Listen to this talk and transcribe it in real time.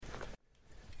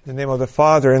In the name of the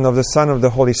Father, and of the Son, and of the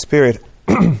Holy Spirit.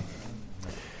 It's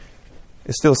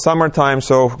still summertime,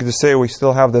 so to say we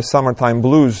still have the summertime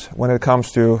blues when it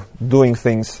comes to doing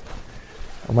things.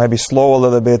 It might be slow a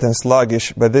little bit and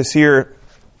sluggish, but this year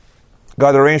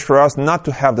God arranged for us not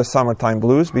to have the summertime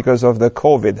blues because of the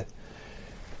COVID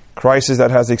crisis that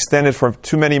has extended for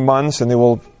too many months, and it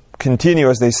will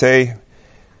continue, as they say,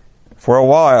 for a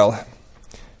while.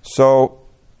 So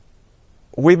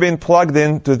we've been plugged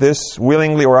into this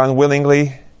willingly or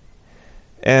unwillingly,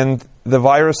 and the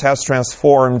virus has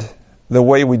transformed the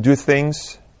way we do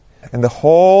things, and the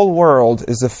whole world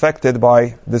is affected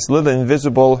by this little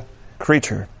invisible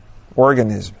creature,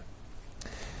 organism.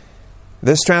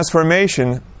 This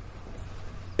transformation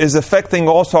is affecting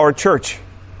also our church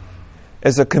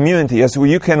as a community, as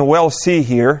you can well see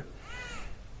here,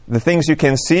 the things you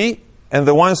can see and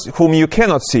the ones whom you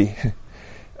cannot see,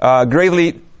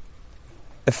 greatly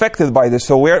affected by this.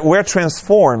 So we're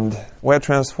transformed. We're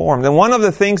transformed. And one of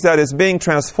the things that is being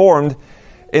transformed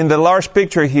in the large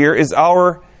picture here is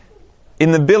our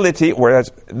inability,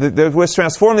 whereas that was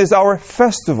transformed is our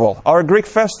festival, our Greek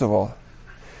festival.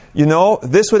 You know,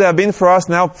 this would have been for us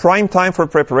now prime time for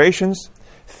preparations.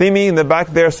 Thimi in the back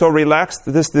there, so relaxed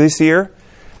this year.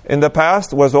 In the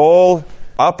past was all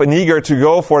up and eager to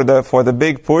go for the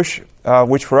big push,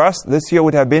 which for us this year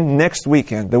would have been next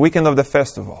weekend, the weekend of the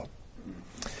festival.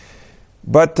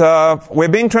 But we're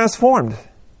being transformed.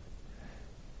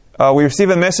 We receive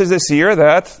a message this year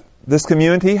that this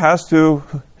community has to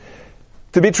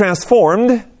be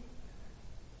transformed,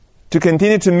 to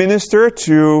continue to minister,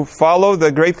 to follow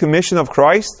the Great Commission of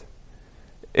Christ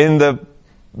in the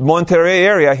Monterrey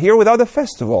area here without a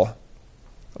festival.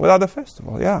 Without a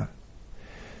festival, yeah.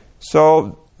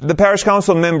 So the parish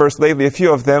council members lately, a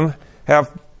few of them,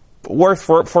 have worked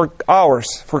for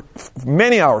hours, for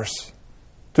many hours,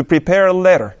 to prepare a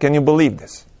letter. Can you believe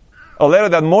this? A letter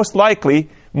that most likely,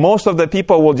 most of the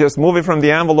people will just move it from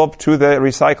the envelope to the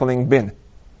recycling bin.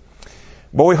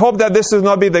 But we hope that this will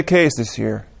not be the case this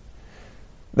year.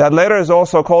 That letter is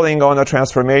also calling on a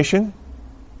transformation.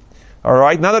 All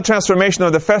right? Not a transformation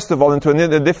of the festival into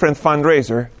a different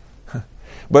fundraiser,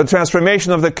 but a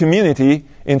transformation of the community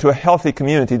into a healthy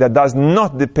community that does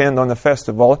not depend on the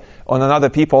festival, on another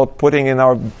people putting in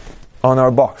on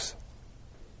our box.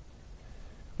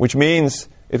 Which means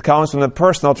it counts on a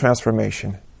personal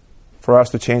transformation for us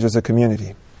to change as a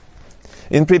community.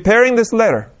 In preparing this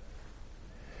letter,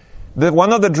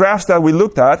 one of the drafts that we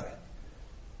looked at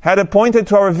had pointed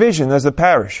to our vision as a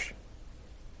parish.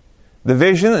 The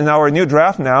vision in our new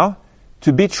draft now,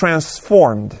 to be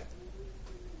transformed.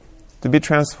 To be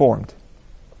transformed.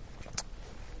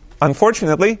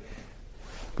 Unfortunately,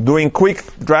 doing quick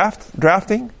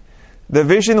drafting, the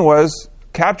vision was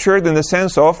captured in the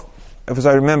sense of, as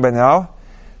I remember now,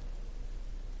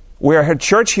 we are a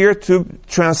church here to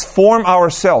transform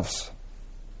ourselves.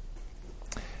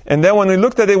 And then when we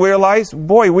looked at it, we realized,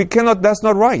 that's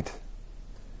not right.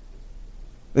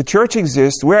 The church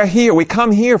exists, we are here, we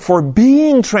come here for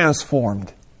being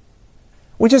transformed.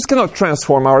 We just cannot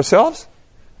transform ourselves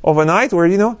overnight,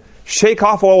 where, shake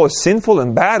off all the sinful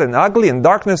and bad and ugly and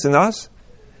darkness in us.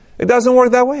 It doesn't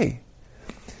work that way.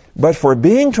 But for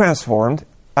being transformed,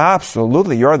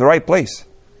 absolutely, you're at the right place.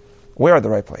 We're at the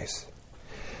right place.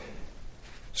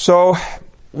 So,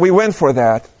 we went for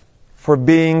that, for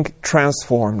being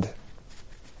transformed.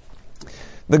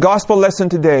 The gospel lesson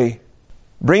today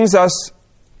brings us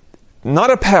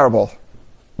not a parable,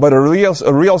 but a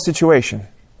real situation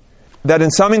that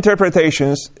in some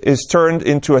interpretations is turned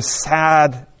into a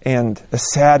sad end, a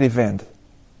sad event.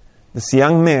 This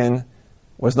young man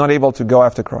was not able to go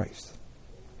after Christ.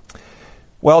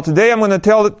 Well, today I'm going to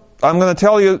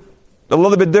tell you a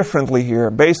little bit differently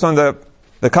here, based on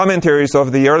the commentaries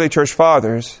of the early church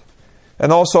fathers,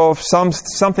 and also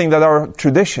something that our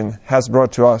tradition has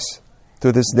brought to us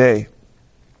to this day.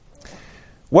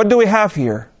 What do we have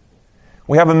here?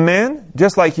 We have a man,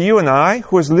 just like you and I,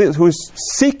 who's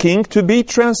seeking to be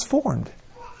transformed.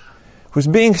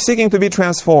 Seeking to be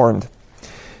transformed.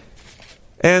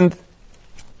 And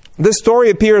this story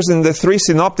appears in the 3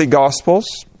 synoptic gospels,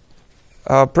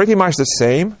 pretty much the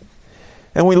same.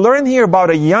 And we learn here about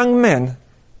a young man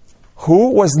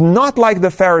who was not like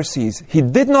the Pharisees. He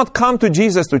did not come to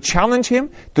Jesus to challenge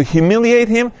him, to humiliate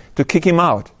him, to kick him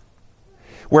out.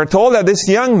 We're told that this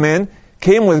young man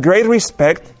came with great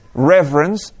respect,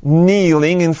 reverence,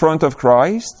 kneeling in front of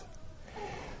Christ,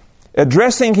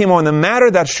 addressing him on a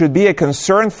matter that should be a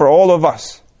concern for all of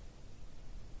us.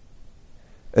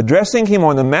 Addressing him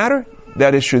on a matter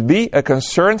that it should be a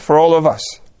concern for all of us.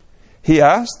 He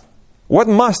asked, "What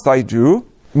must I do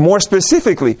more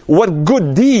specifically, what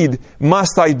good deed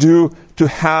must I do to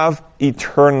have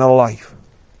eternal life?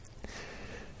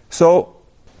 So,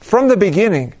 from the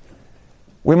beginning,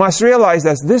 we must realize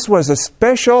that this was a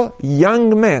special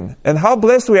young man. And how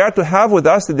blessed we are to have with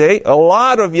us today a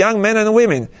lot of young men and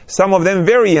women. Some of them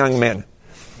very young men.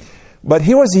 But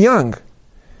he was young.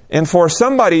 And for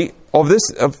somebody of this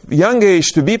young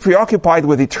age to be preoccupied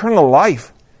with eternal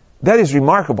life, that is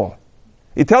remarkable.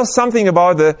 It tells something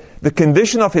about the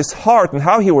condition of his heart and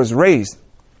how he was raised.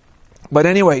 But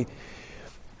anyway,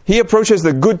 he approaches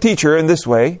the good teacher in this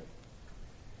way.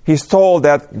 He's told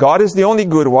that God is the only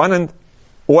good one, and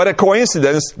what a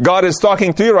coincidence, God is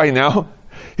talking to you right now.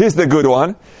 He's the good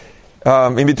one,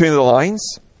 in between the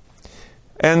lines.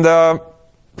 And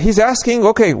he's asking,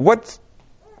 okay, what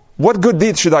good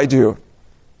deed should I do?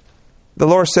 The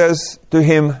Lord says to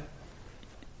him,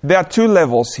 there are two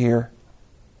levels here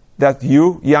that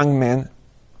you, young man,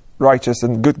 righteous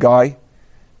and good guy,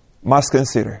 must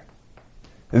consider.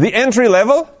 The entry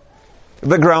level,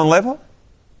 the ground level,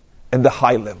 and the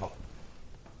high level.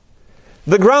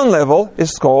 The ground level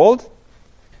is called,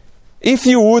 if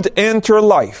you would enter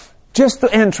life, just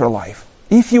to enter life.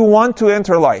 If you want to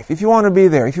enter life, if you want to be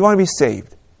there, if you want to be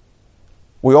saved.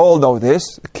 We all know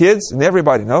this, kids, and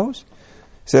everybody knows.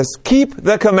 It says, keep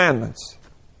the commandments.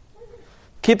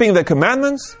 Keeping the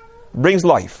commandments brings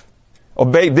life.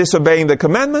 Disobeying the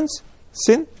commandments,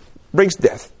 sin, brings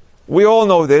death. We all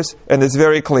know this, and it's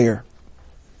very clear.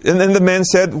 And then the man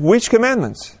said, which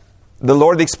commandments? The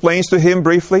Lord explains to him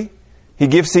briefly. He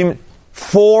gives him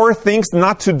 4 things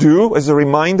not to do as a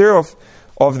reminder of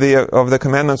the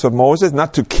commandments of Moses.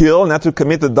 Not to kill, not to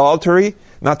commit adultery,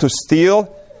 not to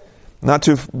steal, not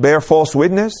to bear false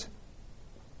witness.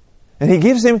 And he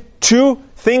gives him 2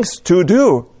 things to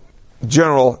do.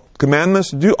 General commandments.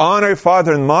 Do honor your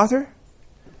father and mother,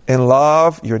 and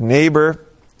love your neighbor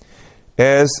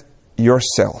as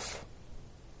yourself.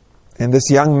 And this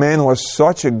young man was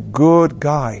such a good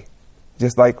guy.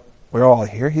 Just like we're all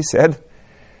here, he said,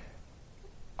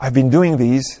 I've been doing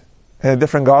these, and a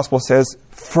different gospel says,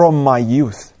 from my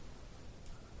youth.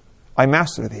 I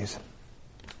mastered these.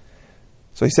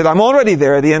 So he said, I'm already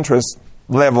there at the entrance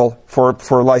level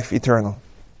for life eternal.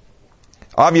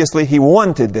 Obviously, he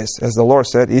wanted this, as the Lord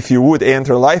said, if you would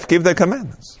enter life, keep the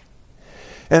commandments.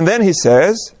 And then he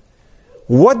says,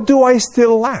 what do I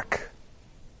still lack?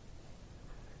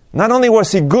 Not only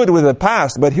was he good with the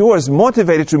past, but he was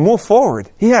motivated to move forward.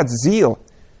 He had zeal.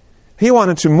 He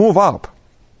wanted to move up.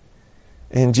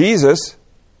 And Jesus,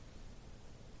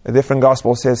 a different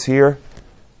gospel says here,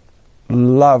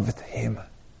 loved him.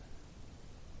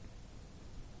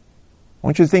 I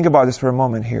want you to think about this for a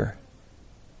moment here.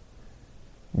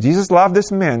 Jesus loved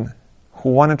this man who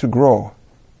wanted to grow,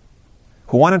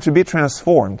 who wanted to be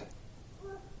transformed.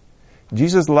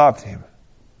 Jesus loved him.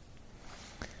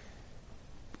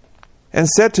 And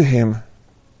said to him,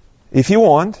 if you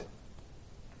want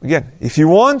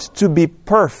to be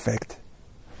perfect,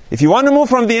 if you want to move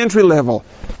from the entry level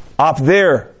up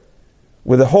there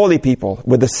with the holy people,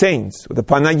 with the saints, with the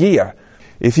Panagia,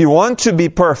 if you want to be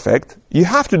perfect, you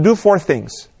have to do 4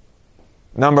 things.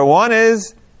 Number 1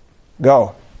 is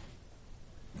go.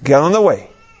 Get on the way.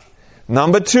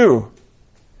 Number 2,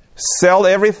 sell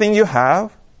everything you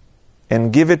have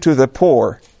and give it to the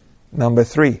poor. Number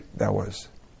 3, that was.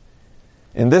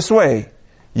 In this way,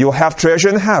 you'll have treasure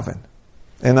in heaven.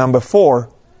 And number 4,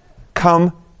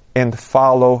 come and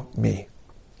follow me.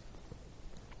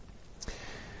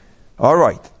 All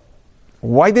right.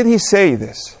 Why did he say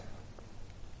this?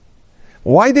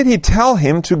 Why did he tell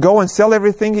him to go and sell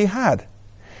everything he had?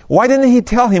 Why didn't he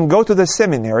tell him go to the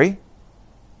seminary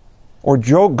or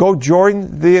go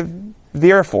join the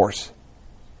Air Force?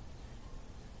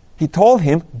 He told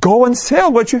him, go and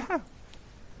sell what you have.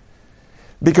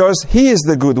 Because he is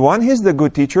the good one, he's the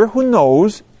good teacher who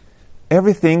knows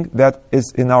everything that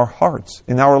is in our hearts,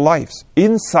 in our lives.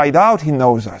 Inside out, he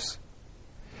knows us.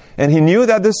 And he knew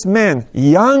that this man,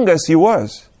 young as he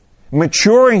was,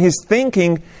 mature in his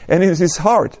thinking and in his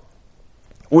heart,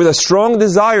 with a strong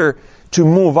desire to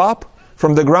move up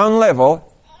from the ground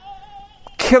level,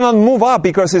 cannot move up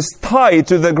because he's tied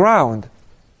to the ground.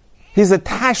 He's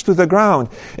attached to the ground.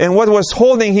 And what was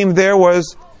holding him there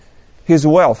was his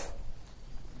wealth.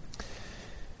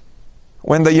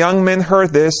 When the young man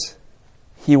heard this,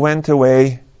 he went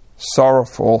away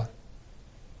sorrowful.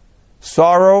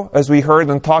 Sorrow, as we heard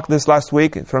and talked this last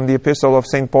week from the epistle of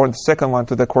St. Paul, the second one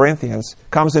to the Corinthians,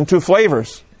 comes in 2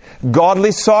 flavors.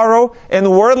 Godly sorrow and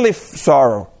worldly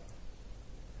sorrow.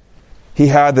 He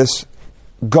had this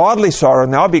godly sorrow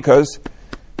now because,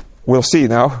 we'll see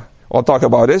now, I'll talk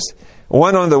about this.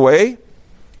 One on the way,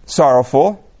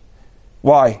 sorrowful.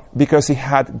 Why? Because he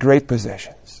had great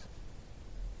possessions.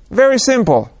 Very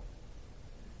simple.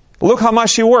 Look how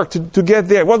much he worked to get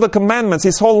there. Well, the commandments,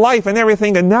 his whole life and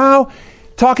everything. And now,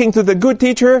 talking to the good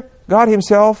teacher, God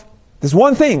himself, there's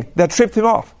one thing that tripped him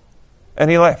off.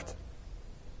 And he left.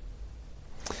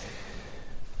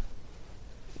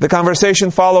 The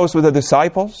conversation follows with the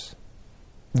disciples.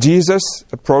 Jesus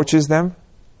approaches them.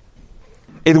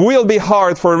 It will be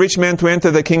hard for a rich man to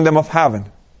enter the kingdom of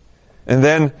heaven. And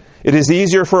then it is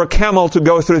easier for a camel to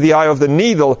go through the eye of the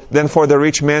needle than for the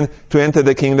rich man to enter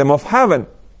the kingdom of heaven.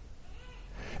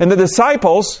 And the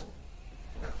disciples,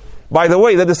 by the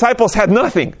way, the disciples had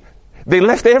nothing. They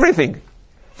left everything.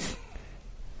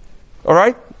 All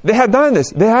right? They had done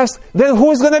this. They asked, then who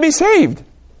is going to be saved?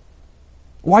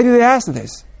 Why did they ask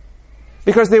this?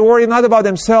 Because they worry not about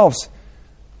themselves,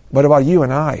 but about you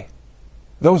and I.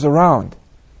 Those around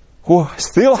who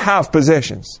still have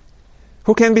possessions.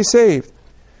 Who can be saved?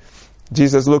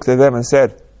 Jesus looked at them and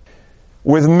said,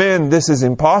 with men this is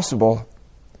impossible,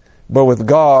 but with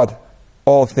God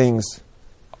all things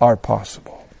are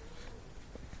possible.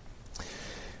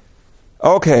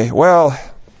 Okay, well,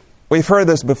 we've heard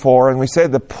this before, and we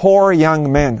said the poor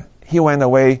young man, he went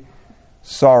away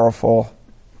sorrowful,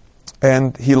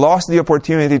 and he lost the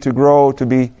opportunity to grow, to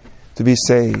be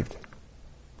saved.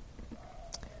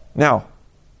 Now,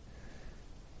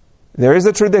 there is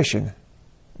a tradition,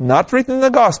 not written in the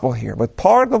gospel here, but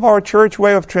part of our church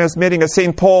way of transmitting, as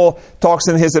St. Paul talks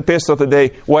in his epistle today,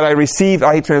 what I received,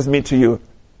 I transmit to you.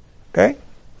 Okay?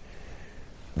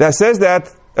 That says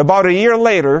that about a year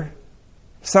later,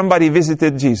 somebody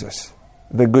visited Jesus,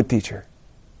 the good teacher.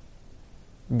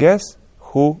 Guess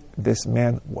who this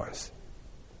man was?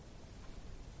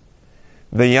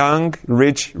 The young,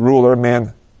 rich ruler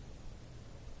man.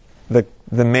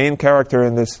 The main character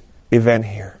in this event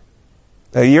here.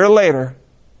 A year later,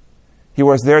 he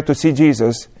was there to see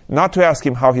Jesus, not to ask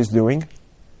him how he's doing,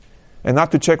 and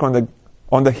not to check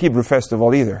on the Hebrew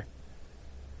festival either.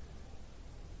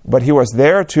 But he was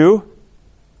there to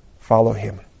follow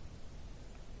him.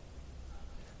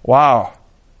 Wow.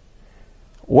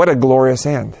 What a glorious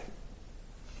end.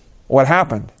 What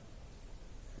happened?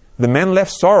 The man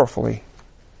left sorrowfully,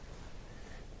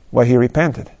 but he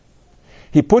repented.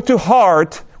 He put to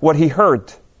heart what he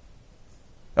heard.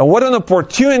 And what an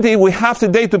opportunity we have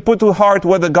today to put to heart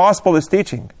what the gospel is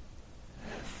teaching.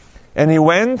 And he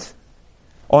went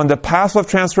on the path of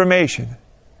transformation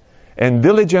and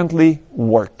diligently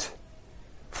worked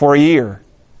for a year.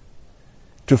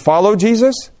 To follow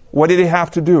Jesus, what did he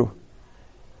have to do?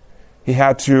 He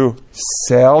had to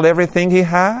sell everything he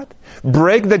had,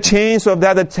 break the chains of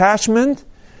that attachment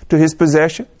to his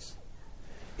possessions.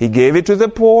 He gave it to the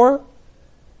poor,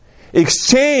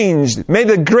 exchanged, made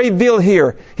a great deal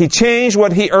here. He changed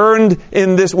what he earned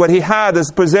in this, what he had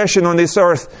as possession on this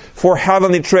earth for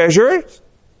heavenly treasures.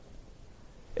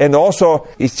 And also,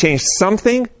 he changed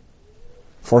something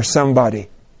for somebody,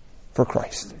 for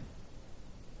Christ.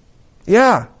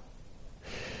 Yeah.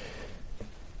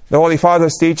 The Holy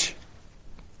Fathers teach,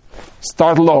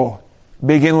 start low,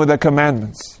 begin with the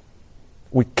commandments.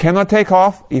 We cannot take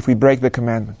off if we break the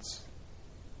commandments.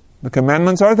 The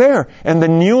commandments are there. And the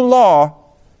new law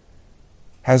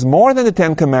has more than the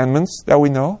 10 commandments that we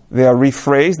know. They are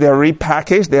rephrased, they are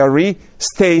repackaged, they are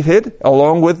restated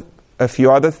along with a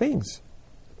few other things.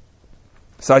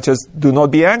 Such as do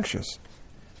not be anxious,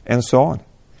 and so on.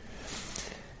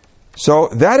 So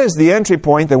that is the entry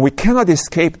point, and we cannot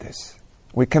escape this.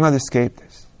 We cannot escape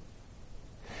this.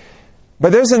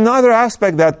 But there's another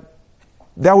aspect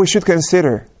that we should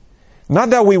consider.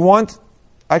 Not that we want.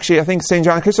 Actually, I think St.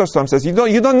 John Chrysostom says, you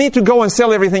don't need to go and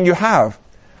sell everything you have.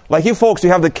 Like you folks, you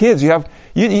have the kids,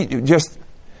 you just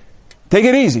take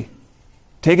it easy.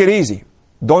 Take it easy.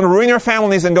 Don't ruin your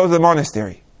families and go to the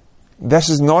monastery. This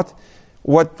is not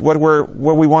what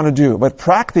we want to do. But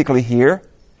practically here,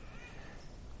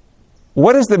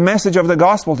 what is the message of the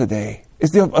gospel today?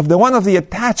 It's the one of the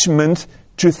attachment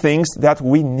to things that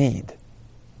we need.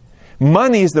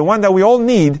 Money is the one that we all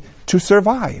need to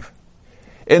survive.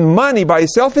 And money by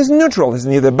itself is neutral. It's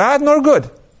neither bad nor good.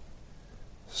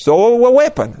 So a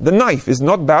weapon, the knife, is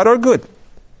not bad or good.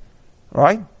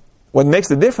 Right? What makes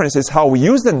the difference is how we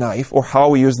use the knife or how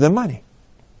we use the money.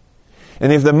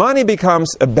 And if the money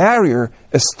becomes a barrier,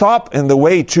 a stop in the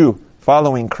way to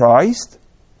following Christ,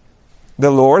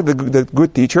 the Lord, the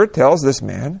good teacher, tells this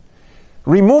man,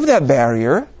 remove that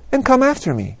barrier and come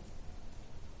after me.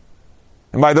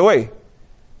 And by the way,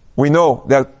 we know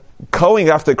that going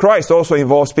after Christ also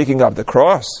involves picking up the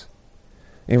cross.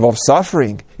 It involves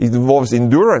suffering. It involves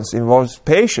endurance. It involves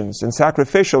patience and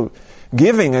sacrificial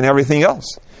giving and everything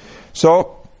else.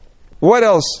 So What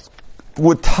else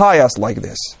would tie us like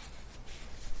this?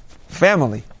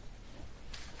 Family.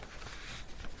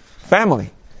 Family.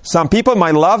 Some people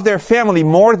might love their family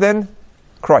more than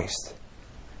Christ.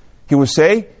 He would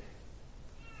say,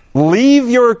 leave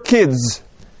your kids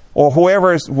or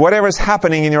whatever's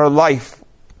happening in your life,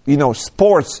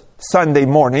 sports Sunday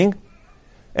morning,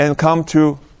 and come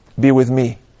to be with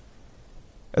me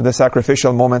at the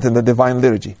sacrificial moment in the divine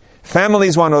liturgy. Family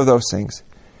is one of those things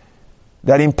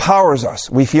that empowers us.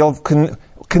 We feel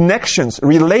connections,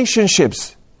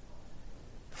 relationships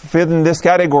fit in this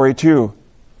category too.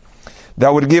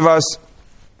 That would give us,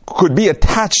 could be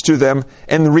attached to them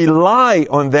and rely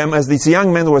on them as this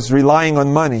young man was relying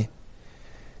on money.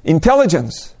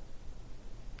 Intelligence.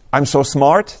 I'm so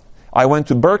smart. I went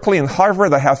to Berkeley and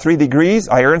Harvard. I have 3 degrees.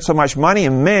 I earned so much money,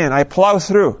 and man, I plow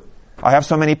through. I have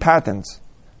so many patents.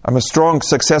 I'm a strong,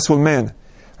 successful man.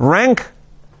 Rank,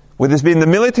 would this be in the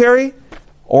military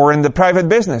or in the private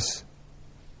business?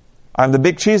 I'm the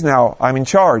big cheese now. I'm in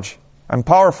charge. I'm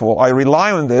powerful. I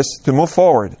rely on this to move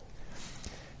forward.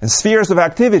 And spheres of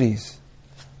activities.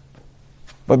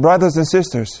 But brothers and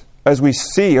sisters, as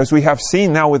we have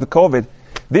seen now with the COVID,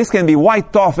 this can be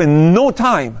wiped off in no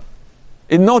time.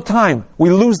 In no time,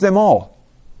 we lose them all.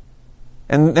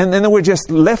 And then we're just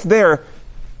left there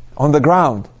on the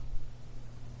ground.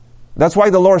 That's why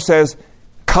the Lord says,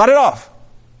 cut it off.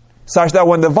 Such that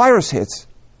when the virus hits,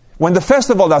 when the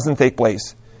festival doesn't take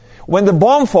place, when the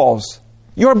bomb falls,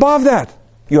 you're above that.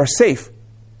 You are safe.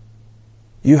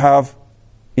 You have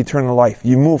eternal life.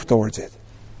 You move towards it.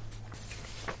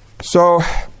 So,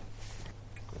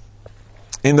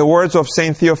 in the words of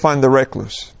Saint Theophan the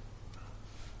Recluse,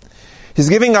 he's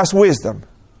giving us wisdom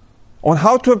on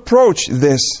how to approach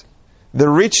this. The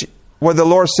rich, what the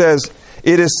Lord says,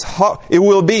 it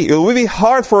will be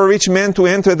hard for a rich man to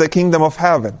enter the kingdom of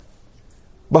heaven.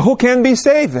 But who can be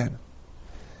saved then?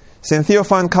 Saint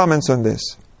Theophan comments on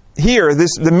this. Here,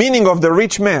 the meaning of the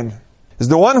rich man is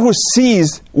the one who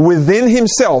sees within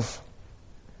himself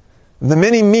the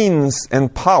many means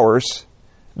and powers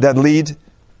that lead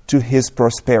to his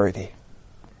prosperity.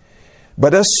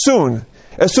 But as soon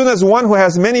as one who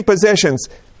has many possessions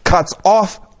cuts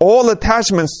off all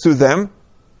attachments to them,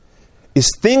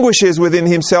 extinguishes within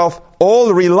himself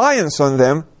all reliance on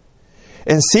them,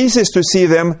 and ceases to see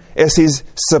them as his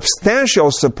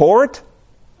substantial support,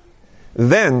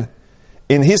 then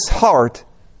in his heart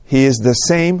he is the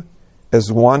same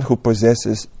as one who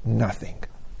possesses nothing.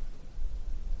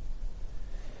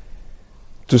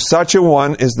 To such a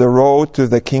one is the road to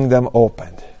the kingdom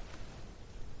opened.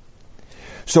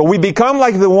 So we become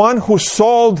like the one who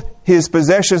sold his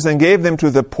possessions and gave them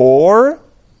to the poor.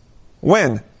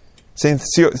 When? Saint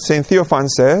Theophan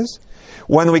says,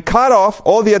 when we cut off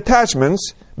all the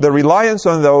attachments, the reliance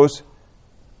on those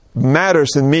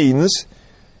matters and means,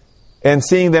 and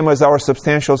seeing them as our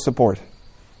substantial support.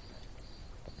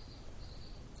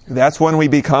 That's when we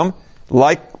become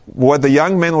like what the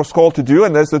young man was called to do,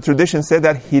 and as the tradition said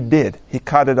that he did. He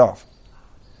cut it off.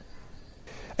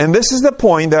 And this is the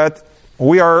point that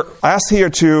we are asked here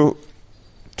to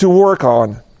work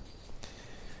on.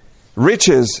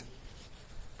 Riches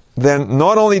then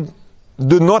not only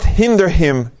do not hinder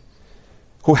him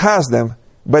who has them,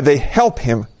 but they help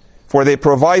him, for they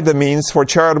provide the means for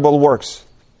charitable works.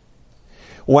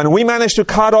 When we manage to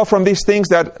cut off from these things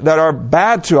that are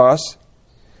bad to us,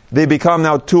 they become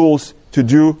now tools to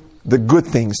do the good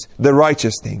things, the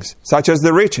righteous things, such as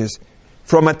the riches,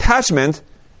 from attachment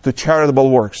to charitable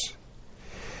works.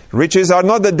 Riches are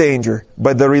not the danger,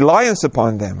 but the reliance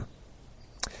upon them.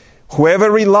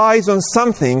 Whoever relies on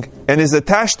something and is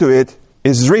attached to it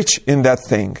is rich in that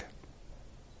thing.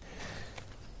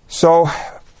 So,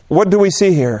 what do we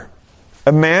see here?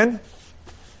 A man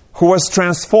who was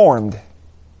transformed.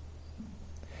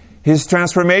 His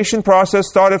transformation process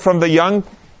started from the young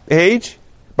age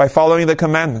by following the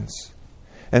commandments.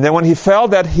 And then when he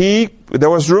felt that there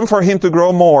was room for him to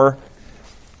grow more,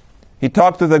 he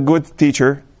talked to the good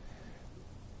teacher,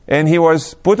 and he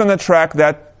was put on a track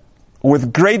that,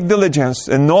 with great diligence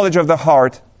and knowledge of the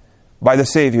heart by the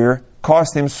Savior,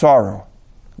 cost him sorrow,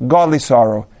 godly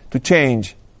sorrow, to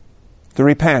change, to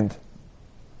repent.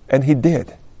 And he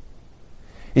did.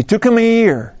 It took him a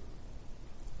year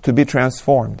to be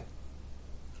transformed.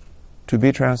 To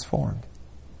be transformed.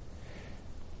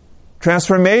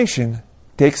 Transformation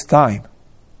takes time.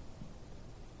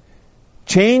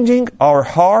 Changing our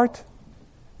heart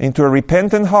into a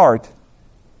repentant heart,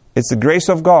 it's the grace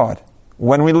of God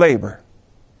when we labor.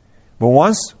 But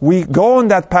once we go on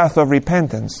that path of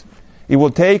repentance, it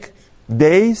will take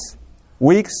days,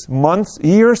 weeks, months,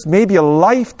 years, maybe a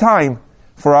lifetime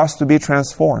for us to be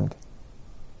transformed.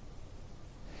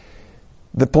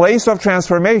 The place of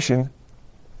transformation,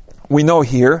 we know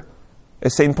here,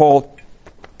 as St. Paul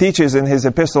teaches in his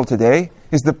epistle today,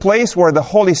 is the place where the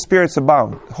Holy Spirit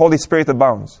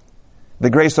abounds, the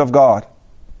grace of God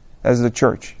as the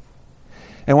church.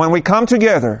 And when we come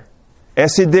together,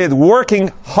 as he did, working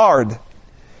hard,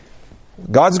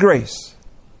 God's grace,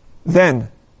 then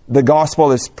the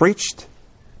gospel is preached,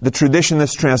 the tradition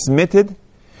is transmitted,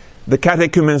 the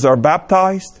catechumens are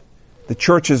baptized, the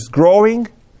church is growing,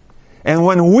 and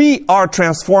when we are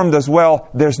transformed as well,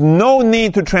 there's no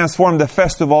need to transform the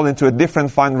festival into a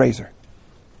different fundraiser.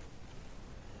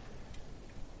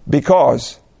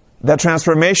 Because that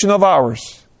transformation of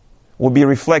ours will be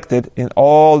reflected in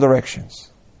all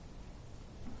directions.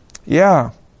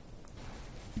 Yeah.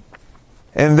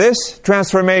 And this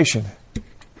transformation,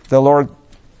 the Lord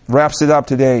wraps it up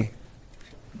today,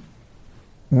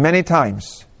 many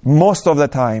times, most of the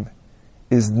time,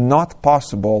 is not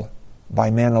possible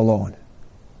by man alone.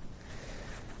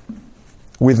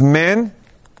 With men,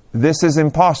 this is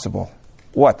impossible.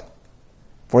 What?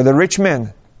 For the rich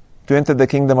man to enter the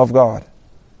kingdom of God.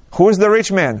 Who is the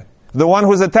rich man? The one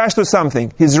who's attached to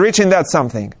something. He's rich in that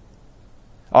something.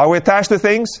 Are we attached to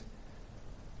things?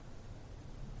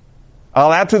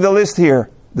 I'll add to the list here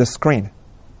the screen.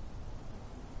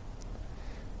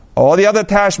 All the other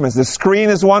attachments. The screen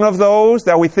is one of those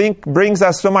that we think brings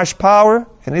us so much power,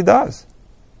 and it does.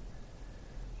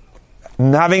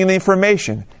 Having the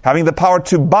information, having the power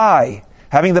to buy,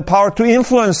 having the power to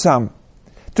influence some,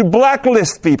 to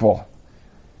blacklist people.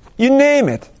 You name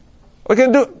it. We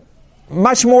can do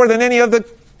much more than any of the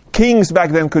kings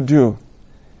back then could do.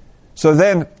 So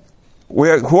then,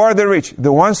 who are the rich?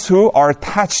 The ones who are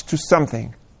attached to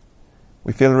something.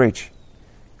 We feel rich.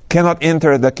 Cannot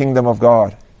enter the kingdom of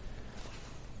God.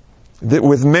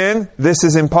 With men, this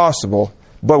is impossible.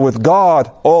 But with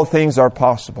God, all things are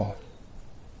possible.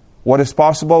 What is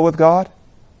possible with God?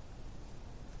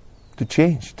 To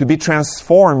change, to be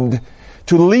transformed,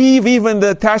 to leave even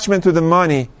the attachment to the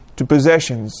money, to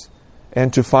possessions,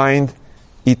 and to find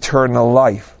eternal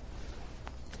life.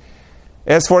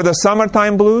 As for the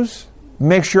summertime blues,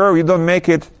 make sure you don't make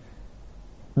it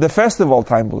the festival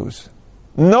time blues.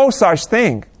 No such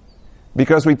thing,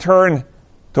 because we turn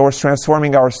towards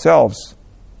transforming ourselves.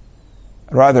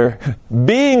 Rather,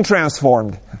 being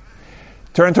transformed.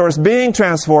 Turn towards being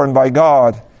transformed by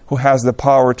God, who has the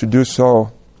power to do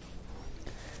so.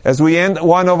 As we end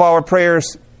one of our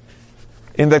prayers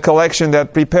in the collection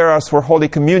that prepare us for Holy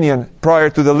Communion prior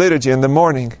to the liturgy in the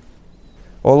morning,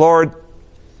 O Lord,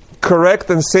 correct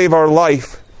and save our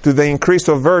life to the increase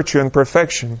of virtue and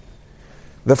perfection,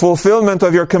 the fulfillment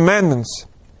of your commandments,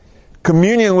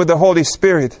 communion with the Holy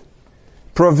Spirit,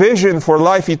 provision for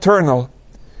life eternal,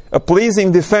 a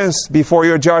pleasing defense before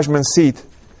your judgment seat,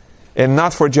 and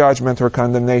not for judgment or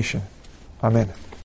condemnation. Amen.